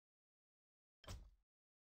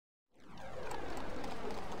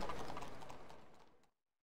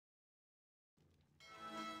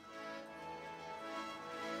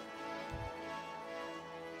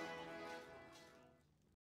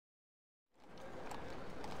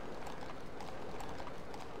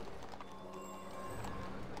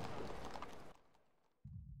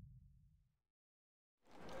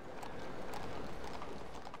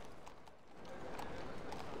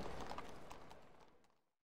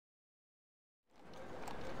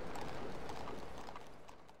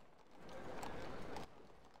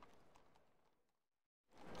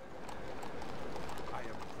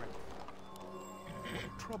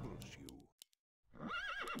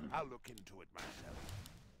it myself.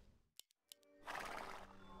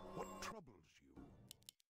 What troubles you?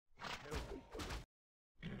 Tell me.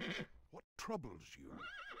 What troubles you?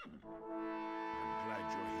 I'm glad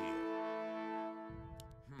you're here.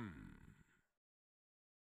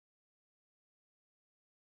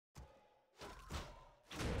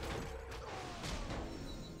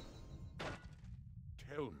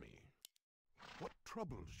 Tell me, what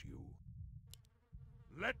troubles you?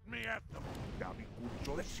 Let me at them.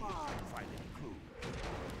 Let's see if I can find any clue.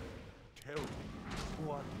 Tell me.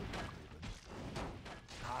 What?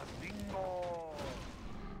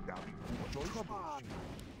 What troubles you?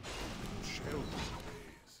 Shell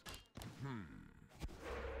ways.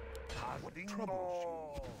 What troubles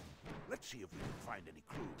you? Let's see if we can find any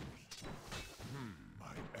clues.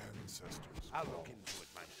 My ancestors. I'll look into it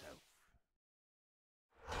myself.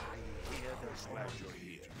 I hear this. Glad you're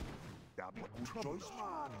here. What troubles you?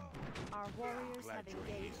 Our warriors have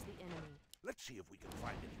engaged the enemy. Let's see if we can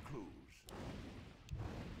find any clues.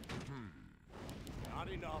 Not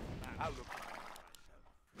enough, man. I'll look into it myself.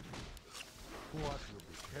 What will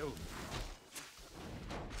be killed?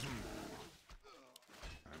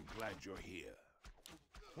 I'm glad you're here.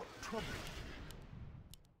 What trouble?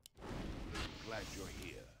 Glad you're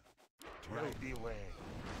here. Right away.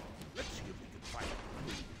 Let's see if we can find a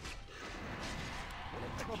clue.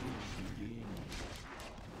 What trouble is you?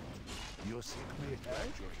 You're sick, me. Glad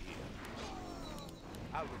you're here.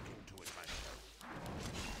 I'll look into it myself.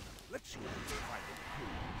 Let's see if we can find a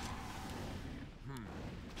clue.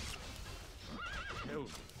 Tell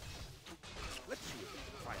me. Let's see if we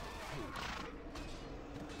can find a clue.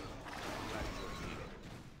 Glad you're here.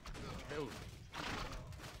 Tell me.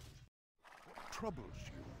 What troubles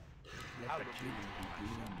you? Let the killing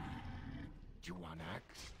begin. Do you want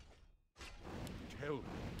axe? Tell me.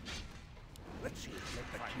 Let's see if we can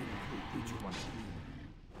find a clue. Did you want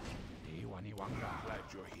I'm glad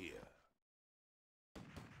you're here.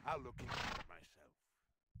 I'll look into it myself.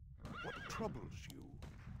 What troubles you?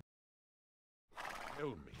 Tell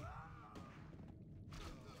me.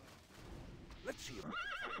 Let's see if we can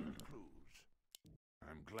find any clues.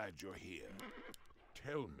 I'm glad you're here.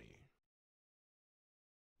 Tell me.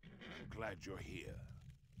 I'm glad you're here.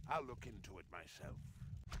 I'll look into it myself.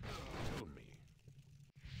 Tell me.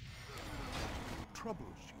 What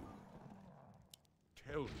troubles you?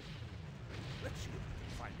 Tell me. Let's see if we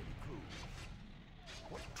can find any clues.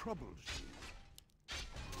 What troubles you?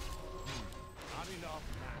 Not enough,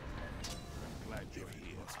 man. I'm glad you're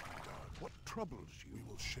here. What troubles you? We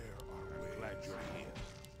will share our way. I'm glad you're here.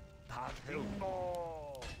 Tell me.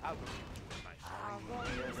 I'll look into it myself. Our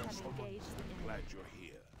warriors have engaged the I'm enemy. glad you're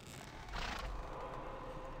here.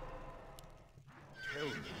 Tell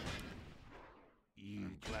me.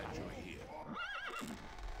 I'm glad you're here.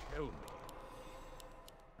 Tell me.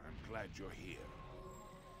 I'm glad you're here.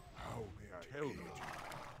 How may I tell me?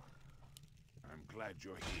 I'm glad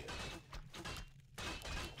you're here.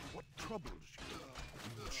 What troubles you?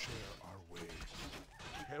 We will share our ways.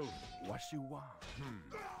 Tell me. What you want?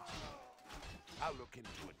 I'll look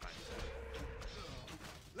into it myself.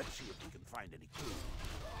 Let's see if we can find any clues.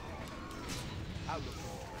 I'll look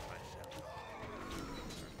into it myself.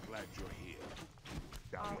 I'm glad you're here.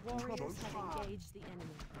 Our What warriors troubles have you? engaged the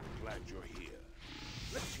enemy. I'm glad you're here.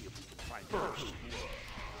 Let's see if we can find first.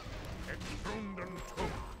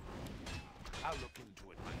 I'll look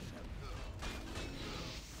into it myself.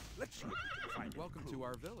 Let's see if we can find Welcome to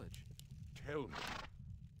our village. Tell me.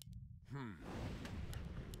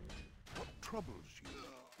 What troubles you?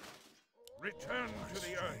 Return to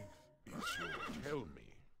the earth. Tell me.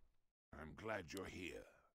 I'm glad you're here.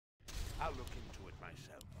 I'll look into it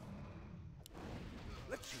myself.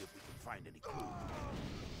 Let's see if we can find any clues.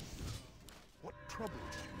 What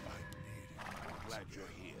troubles you? I'm glad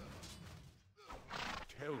you're here.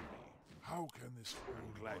 Tell me. How can this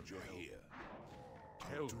I'm glad you're here.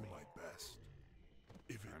 Tell do me. my best?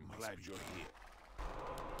 If it I'm must glad be you're done. here.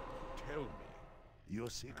 Tell me. You're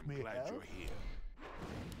sick, I'm glad you're here.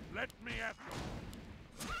 Let me at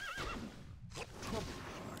them. What troubles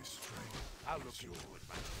you? My strength. I'll look into it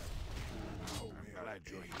myself. How I'm may glad I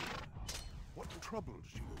you're aid? here. What troubles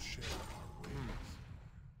you? We will share our ways.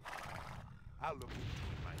 I'll look into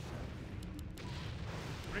it myself.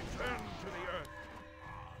 Return to the earth.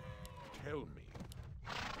 Tell me.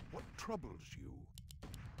 What troubles you?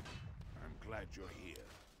 I'm glad you're here.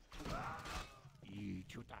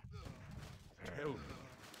 Tell me.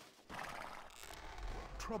 What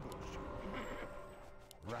troubles you?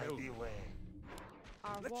 Right Tell me. away.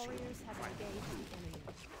 Our Let's see if we warriors can have find engaged the enemy.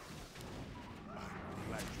 I'm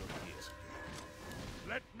glad you're here.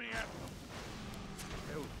 Let me at them.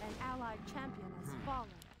 Tell me. An allied champion has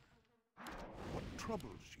fallen.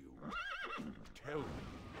 troubles you? Tell me.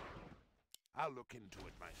 I'll look into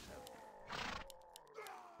it myself.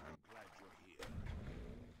 I'm glad you're here.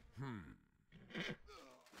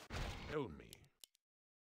 Tell me.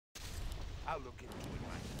 I'll look into it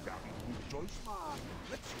myself.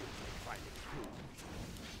 Let's see if we can find any clues.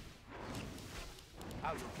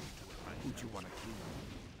 I'll look into it myself. Who'd you want to kill?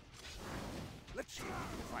 Let's see if we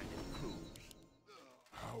can find any clues.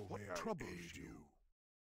 How What may I troubles aid you? you?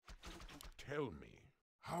 Tell me.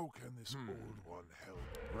 How can this old one help?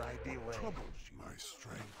 Right away. Troubles you. My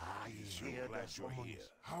strength I is hear glad the you're summons. here.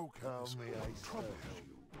 How can How this may old I one Troubles help?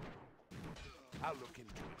 you. I'll look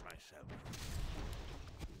into it myself.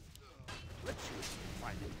 Let's see if we can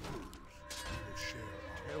find any clues. We will share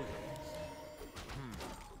Tell me.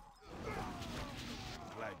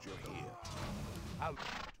 Glad you're here. I'll look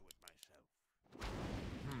into it myself.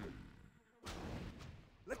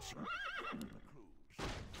 Let's see if we can find the clues.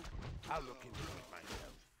 I'll look into it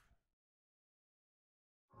myself.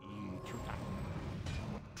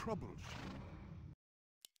 What troubles you?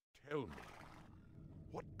 Tell me.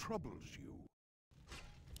 What troubles you?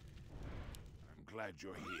 I'm glad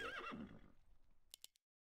you're here.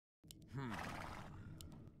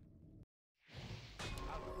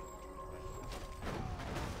 I'll look into it myself.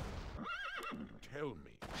 Tell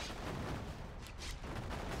me.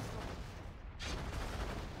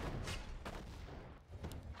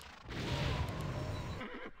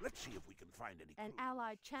 Let's see if we can find any An clues.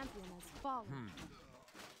 allied champion has fallen.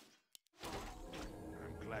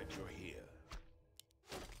 I'm glad you're here.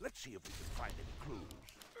 Let's see if we can find any clues.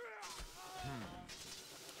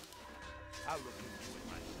 I'll look into it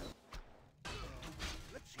myself.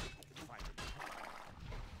 Let's see if we can find any clues.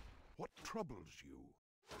 What troubles you?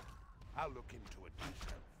 I'll look into it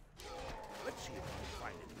myself. Let's see if we can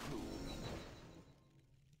find any clues.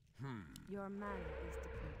 Your mana is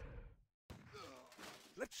depleted.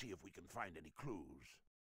 Let's see if we can find any clues.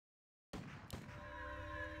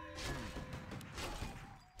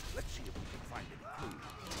 Let's see if we can find any clues.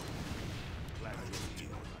 Glad you're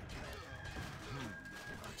here.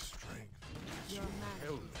 my strength. Your mana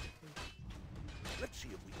Tell is me. depleted. Let's see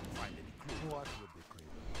if we can find any clues. What would be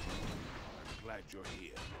great? I'm glad you're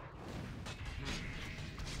here.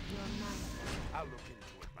 Your mana is I'll look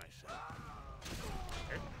into it myself.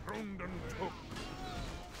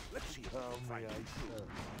 Let's see if we How can may find I any clues. serve?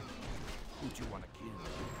 Who'd you want to kill?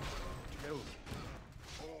 Tell me.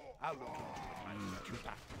 I'll look into it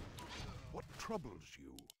myself. What troubles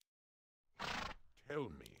you? Tell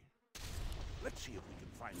me. Let's see if we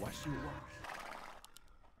can find What any you clues. want?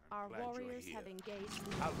 I'm Our glad you're warriors here. have engaged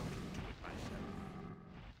the I'll look into it myself.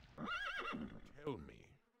 Tell me.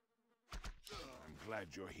 I'm glad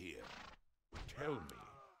you're here. Tell me.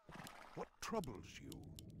 What troubles you?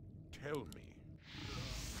 Tell me.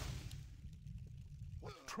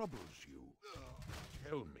 What troubles you?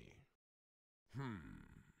 Tell me.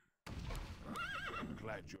 I'm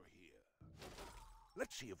glad you're here.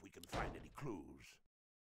 Let's see if we can find any clues.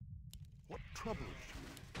 What troubles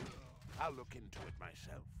you? I'll look into it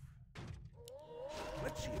myself.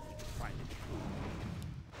 Let's see if we can find any clues.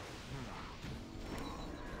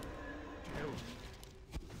 Tell me.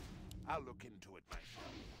 I'll look into it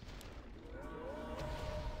myself.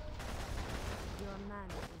 Your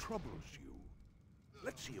mana is Troubles you?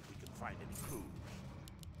 Let's see if we can find any clues.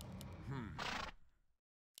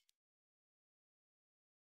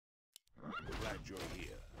 I'm glad you're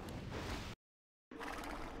here.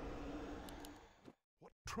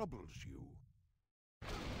 What troubles you?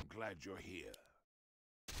 I'm glad you're here.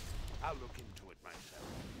 I'll look into it myself.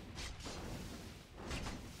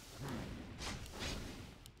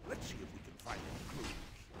 Let's see if we can find any clues.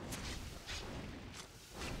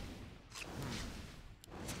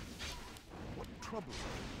 What troubles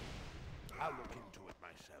you? I'll look into it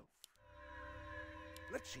myself.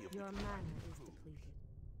 Let's see if your we can mana find any is clues. depleted.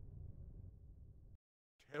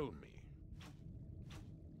 Tell me.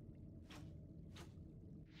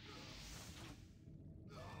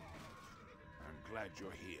 I'm glad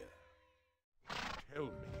you're here. Tell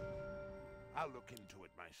me. I'll look into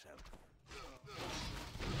it myself.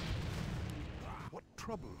 What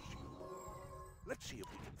troubles you? Let's see if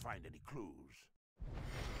we can find any clues.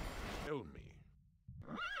 Tell me.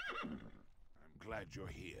 I'm glad you're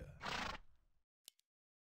here.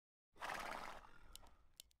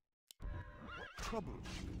 What troubles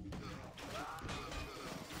you?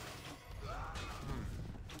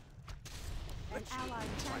 An Let's see if we allied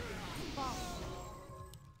can find champion any has clues. fallen.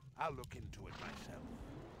 I'll look into it myself.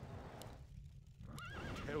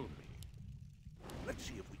 Tell me. Let's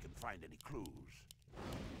see if we can find any clues.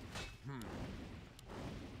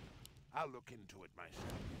 I'll look into it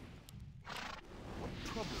myself.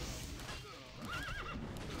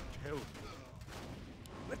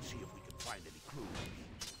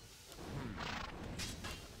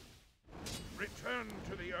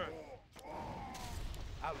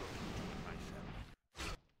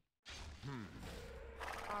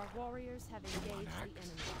 warriors have engaged the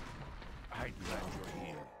enemy. I'm glad you're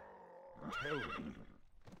here. Tell me.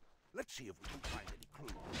 Let's see if we can find any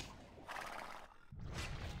clues.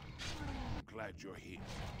 I'm glad you're here.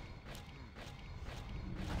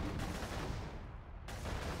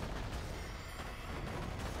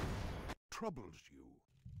 Troubles you.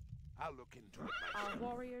 I'll look into it myself. Our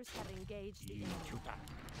warriors have engaged the enemy.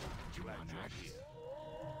 Glad you're here.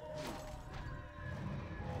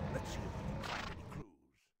 Let's see if we can find any clues.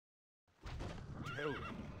 Tell me.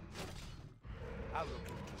 I'll look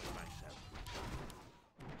into it myself.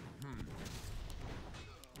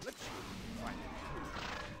 Let's see if we can find any clues.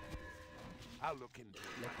 I'll look into it.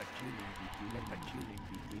 Let the killing begin. Let the killing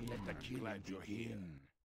begin. Let the killing glad you're here. begin.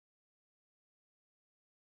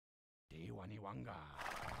 Dewaniwanga.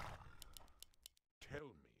 Tell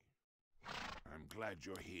me. I'm glad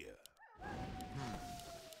you're here.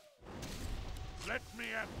 Let me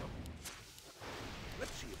at them.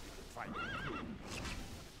 Let's see if we can find any clues.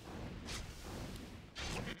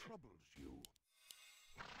 What troubles you?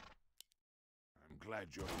 I'm glad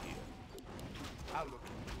you're here. I'll look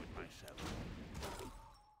into it myself.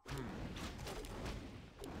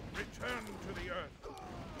 Return to the earth.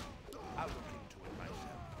 I'll look into it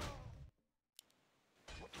myself.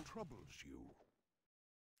 What troubles you?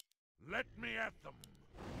 Let me at them.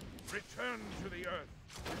 Return to the earth.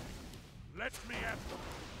 Let me at them.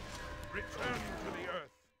 Return to the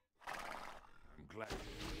earth. I'm glad.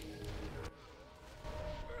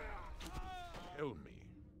 Tell me.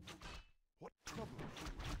 What troubles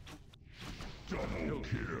you? Double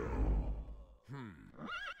kill.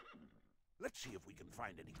 Let's see if we can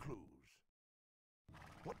find any clues.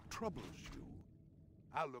 What troubles you?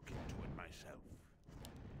 I'll look into it myself.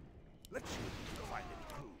 Let's see if we can find any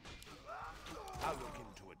clues. I'll look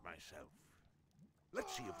into it myself.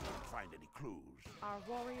 Let's see if we can find any clues. Our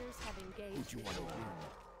warriors have engaged Who do you the want to enemy.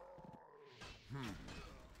 win?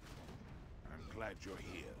 I'm glad you're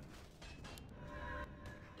here.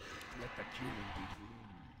 Let the killing begin.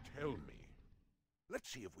 Tell me. Let's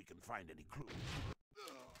see if we can find any clues.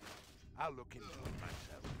 I'll look into it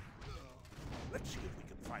myself. Let's see if we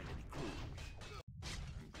can find any clues.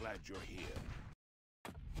 I'm glad you're here.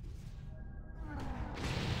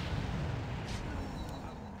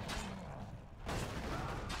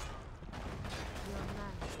 Your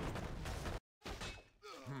man is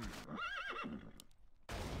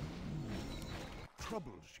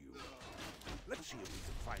Troubles you. Let's see if we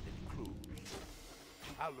can find any clues.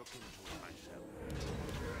 I'll look into it myself.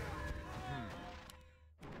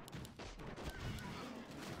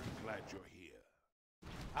 I'm glad you're here.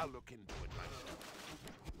 I'll look into it myself.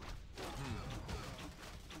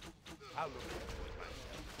 I'll look into it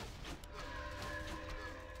myself.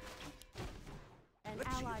 An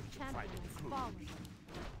Let's see if allied we can find champion any has clues. fallen.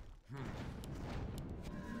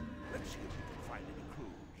 Let's see if we can find any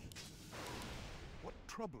clues. What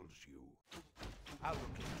troubles you? I'll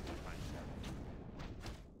look into it myself.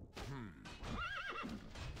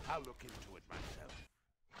 I'll look into it myself.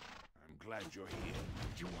 I'm glad you're here.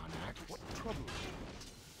 Do you want axe? What troubles you?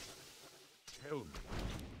 Tell me.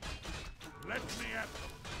 Let me at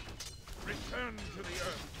them. Return to the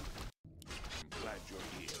earth. I'm glad you're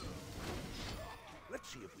here. Let's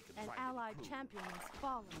see if we can An find allied any clues. champion has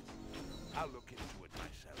fallen. I'll look into it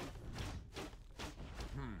myself.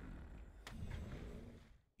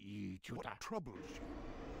 What Ichuta. troubles you?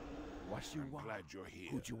 What you I'm want? glad you're here.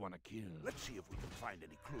 Who do you want to kill? Let's see if we can find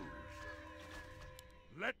any clues.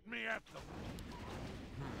 Let me at them.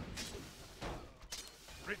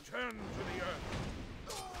 Return to the earth.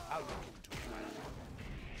 I'll look into it myself.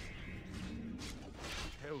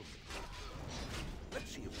 Tell me.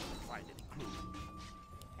 Let's see if we can find any clues.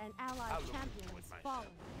 An I'll allied look champion into it has myself.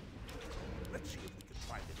 fallen. Let's see if we can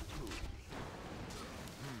find any clues.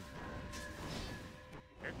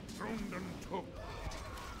 Ekrunden Tug.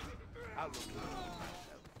 I'll look into it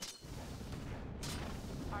myself.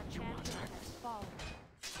 Our champion has fallen.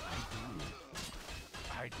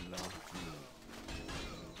 I'd love to.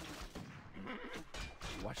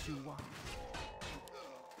 What you want?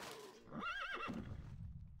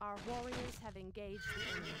 Our warriors have engaged the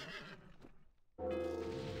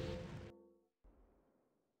enemy.